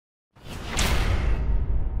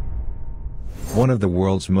One of the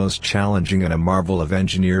world's most challenging and a marvel of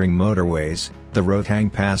engineering motorways, the Rohtang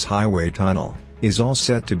Pass highway tunnel, is all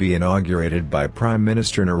set to be inaugurated by Prime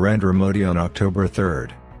Minister Narendra Modi on October 3.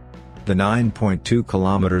 The 9.2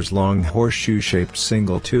 kilometers long horseshoe-shaped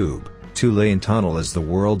single-tube, two-lane tunnel is the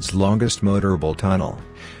world's longest motorable tunnel.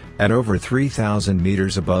 At over 3,000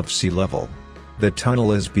 meters above sea level, the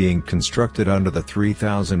tunnel is being constructed under the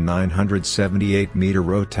 3,978-meter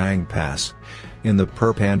Rohtang Pass, in the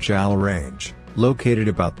Purvanchal range, located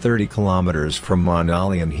about 30 kilometers from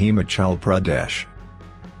Manali in Himachal Pradesh.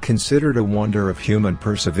 Considered a wonder of human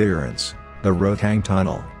perseverance, the Rohtang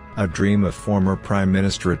Tunnel, a dream of former Prime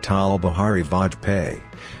Minister Atal Bihari Vajpayee,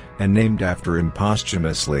 and named after him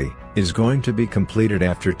posthumously, is going to be completed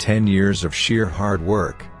after 10 years of sheer hard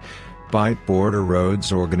work by Border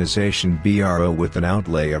Roads Organization (BRO) with an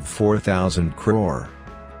outlay of 4,000 crore.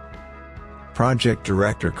 Project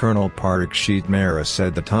Director Colonel Parikshit Mehra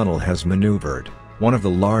said the tunnel has maneuvered one of the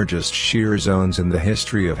largest shear zones in the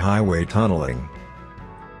history of highway tunneling.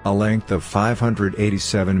 A length of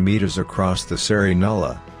 587 meters across the Seri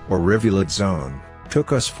Nulla, or rivulet zone,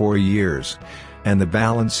 took us 4 years, and the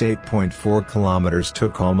balance 8.4 kilometers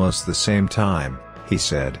took almost the same time, he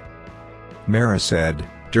said. Mehra said,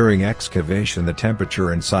 during excavation the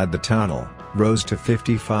temperature inside the tunnel rose to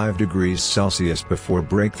 55 degrees Celsius before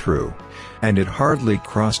breakthrough, and it hardly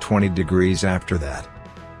crossed 20 degrees after that.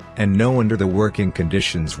 And no wonder the working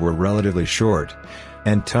conditions were relatively short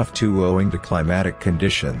and tough too owing to climatic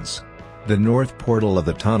conditions. The north portal of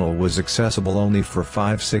the tunnel was accessible only for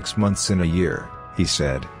 5-6 months in a year, he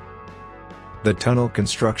said. The tunnel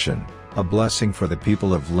construction, a blessing for the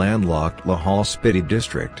people of landlocked Lahaul Spiti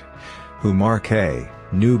district, who mark a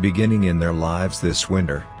new beginning in their lives this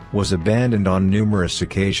winter, was abandoned on numerous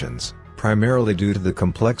occasions, primarily due to the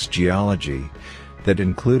complex geology that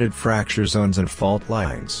included fracture zones and fault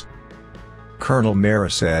lines. Colonel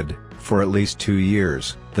Mehra said, for at least 2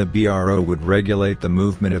 years, the BRO would regulate the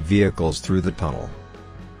movement of vehicles through the tunnel.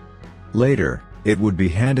 Later, it would be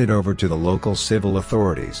handed over to the local civil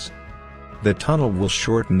authorities. The tunnel will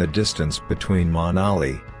shorten the distance between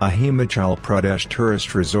Manali, a Himachal Pradesh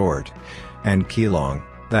tourist resort, and Keelong,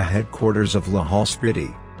 the headquarters of Lahaul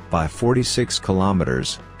Spiti, by 46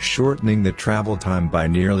 kilometers, shortening the travel time by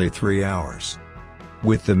nearly 3 hours.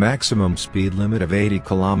 With the maximum speed limit of 80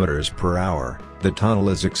 kilometers per hour, the tunnel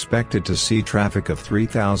is expected to see traffic of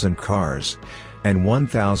 3,000 cars and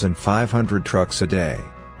 1,500 trucks a day.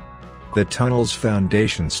 The tunnel's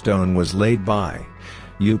foundation stone was laid by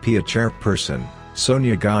UPA chairperson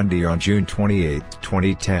Sonia Gandhi on June 28,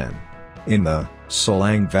 2010, in the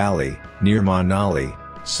Solang Valley, near Manali,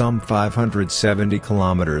 some 570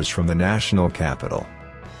 kilometers from the national capital.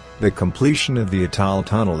 The completion of the Atal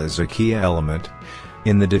Tunnel is a key element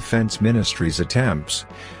in the Defense Ministry's attempts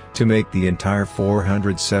to make the entire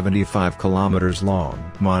 475 kilometers long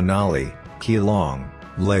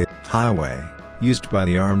Manali-Keelong-Leh highway, used by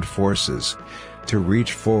the armed forces to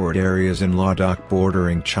reach forward areas in Ladakh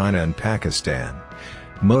bordering China and Pakistan,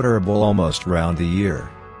 motorable almost round the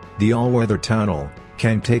year. The all-weather tunnel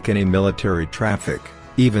can take any military traffic,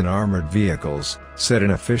 even armored vehicles, said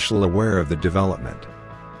an official aware of the development.